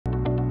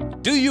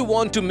Do you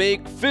want to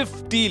make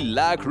 50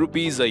 lakh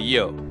rupees a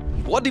year?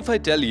 What if I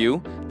tell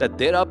you that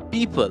there are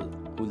people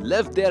who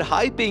left their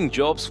high-paying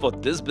jobs for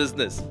this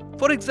business?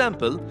 For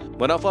example,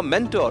 one of our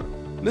mentor,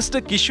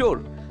 Mr.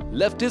 Kishore,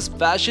 left his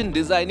fashion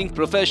designing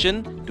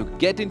profession to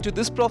get into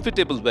this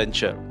profitable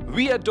venture.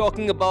 We are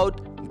talking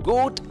about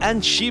goat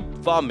and sheep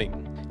farming.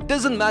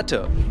 Doesn't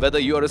matter whether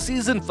you are a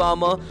seasoned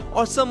farmer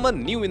or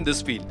someone new in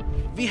this field.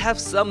 We have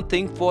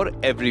something for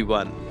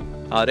everyone.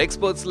 Our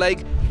experts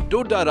like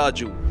Dodda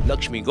Raju,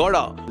 Lakshmi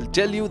Gowda will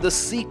tell you the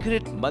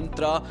secret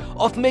mantra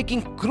of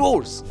making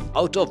crores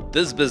out of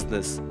this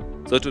business.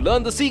 So to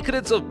learn the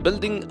secrets of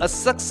building a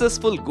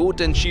successful goat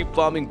and sheep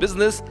farming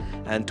business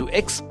and to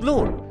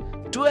explore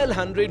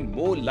 1200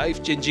 more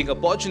life-changing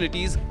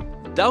opportunities,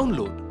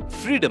 download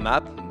Freedom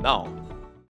app now.